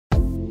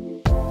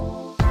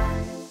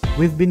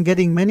We've been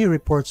getting many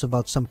reports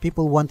about some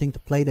people wanting to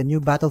play the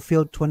new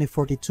Battlefield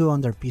 2042 on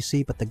their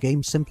PC, but the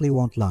game simply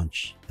won't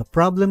launch. The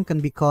problem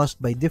can be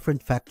caused by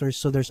different factors,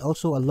 so there's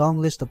also a long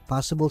list of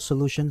possible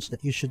solutions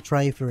that you should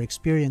try if you're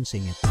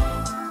experiencing it.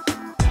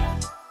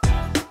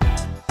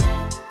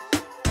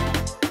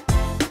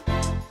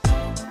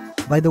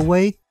 By the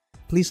way,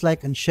 please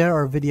like and share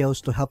our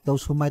videos to help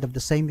those who might have the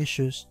same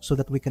issues so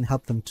that we can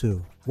help them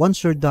too.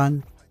 Once you're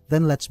done,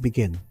 then let's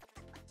begin.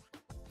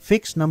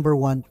 Fix number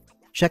 1.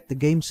 Check the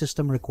game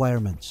system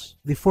requirements.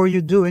 Before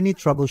you do any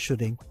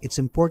troubleshooting, it's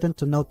important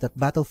to note that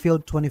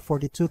Battlefield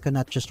 2042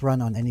 cannot just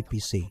run on any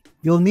PC.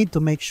 You'll need to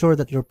make sure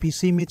that your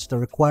PC meets the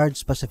required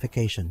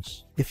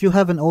specifications. If you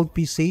have an old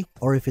PC,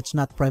 or if it's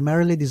not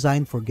primarily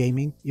designed for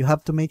gaming, you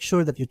have to make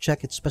sure that you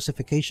check its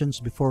specifications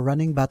before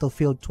running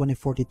Battlefield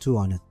 2042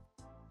 on it.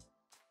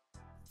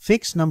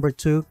 Fix number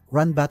 2.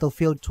 Run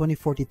Battlefield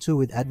 2042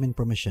 with admin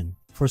permission.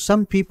 For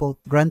some people,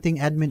 granting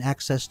admin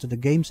access to the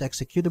game's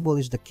executable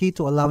is the key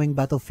to allowing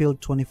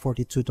Battlefield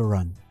 2042 to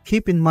run.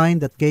 Keep in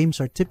mind that games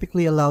are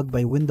typically allowed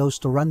by Windows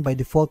to run by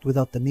default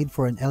without the need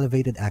for an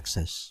elevated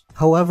access.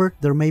 However,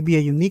 there may be a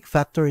unique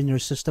factor in your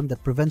system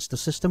that prevents the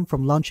system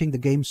from launching the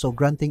game, so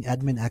granting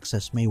admin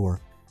access may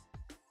work.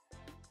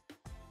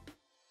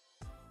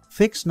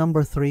 Fix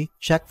number 3.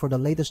 Check for the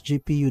latest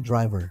GPU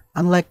driver.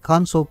 Unlike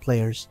console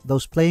players,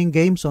 those playing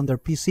games on their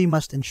PC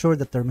must ensure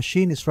that their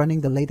machine is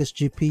running the latest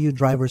GPU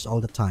drivers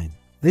all the time.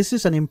 This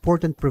is an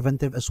important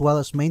preventive as well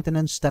as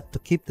maintenance step to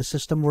keep the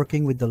system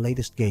working with the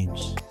latest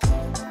games.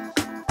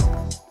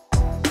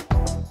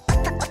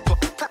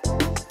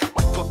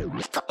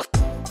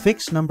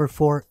 Fix number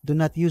 4. Do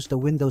not use the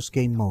Windows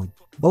game mode.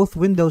 Both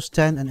Windows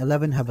 10 and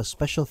 11 have a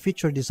special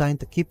feature designed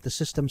to keep the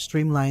system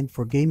streamlined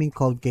for gaming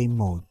called game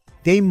mode.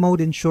 Game mode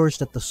ensures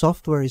that the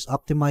software is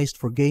optimized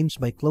for games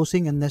by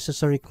closing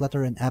unnecessary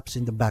clutter and apps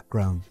in the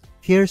background.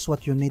 Here's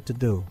what you need to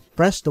do.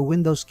 Press the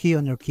Windows key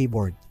on your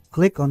keyboard.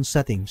 Click on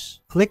Settings.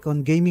 Click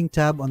on Gaming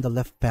tab on the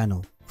left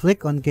panel.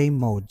 Click on Game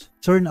Mode.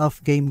 Turn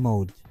off Game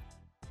Mode.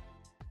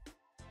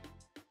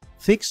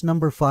 Fix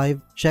number 5.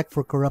 Check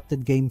for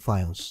corrupted game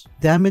files.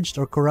 Damaged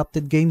or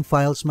corrupted game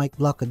files might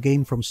block a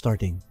game from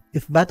starting.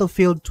 If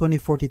Battlefield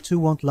 2042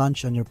 won't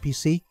launch on your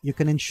PC, you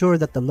can ensure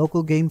that the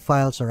local game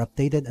files are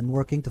updated and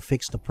working to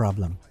fix the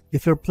problem.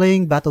 If you're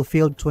playing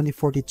Battlefield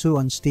 2042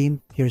 on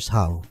Steam, here's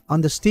how. On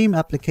the Steam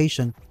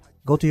application,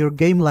 go to your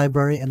game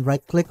library and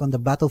right-click on the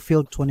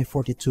Battlefield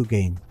 2042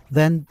 game.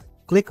 Then,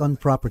 click on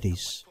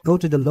Properties. Go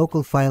to the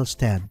Local Files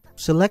tab.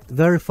 Select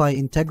Verify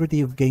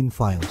Integrity of Game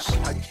Files.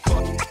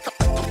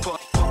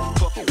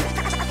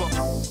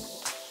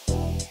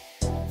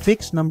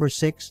 Fix number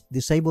 6.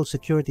 Disable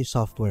security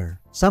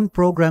software. Some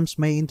programs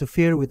may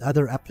interfere with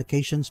other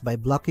applications by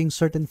blocking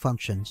certain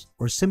functions,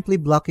 or simply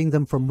blocking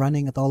them from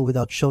running at all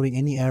without showing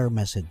any error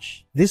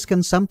message. This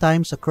can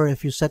sometimes occur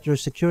if you set your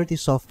security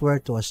software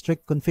to a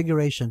strict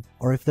configuration,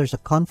 or if there's a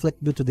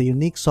conflict due to the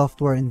unique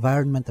software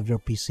environment of your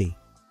PC.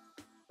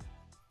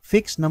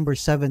 Fix number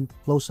 7.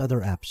 Close other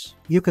apps.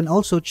 You can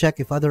also check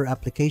if other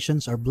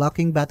applications are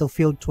blocking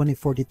Battlefield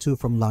 2042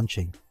 from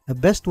launching. The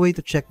best way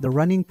to check the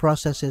running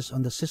processes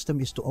on the system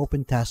is to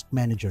open Task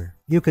Manager.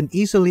 You can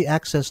easily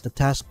access the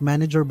Task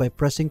Manager by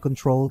pressing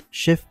Ctrl,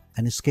 Shift,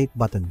 and Escape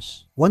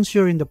buttons. Once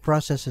you're in the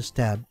Processes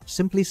tab,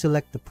 simply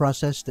select the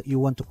process that you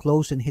want to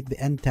close and hit the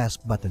End Task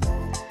button.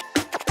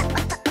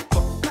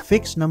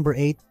 Fix number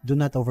 8. Do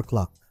not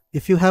overclock.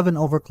 If you have an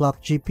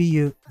overclocked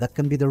GPU, that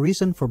can be the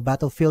reason for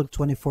Battlefield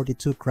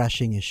 2042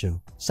 crashing issue.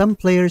 Some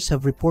players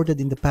have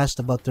reported in the past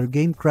about their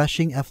game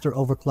crashing after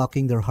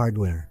overclocking their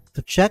hardware.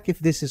 To check if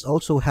this is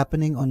also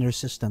happening on your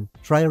system,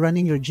 try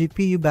running your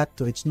GPU back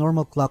to its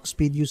normal clock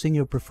speed using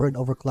your preferred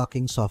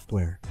overclocking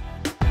software.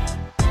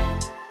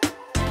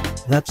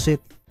 That's it.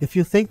 If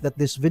you think that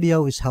this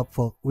video is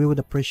helpful, we would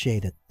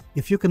appreciate it.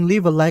 If you can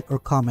leave a like or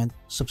comment,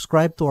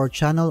 subscribe to our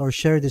channel or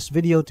share this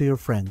video to your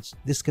friends.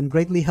 This can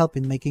greatly help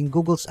in making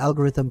Google's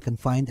algorithm can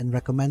find and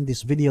recommend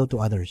this video to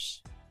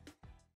others.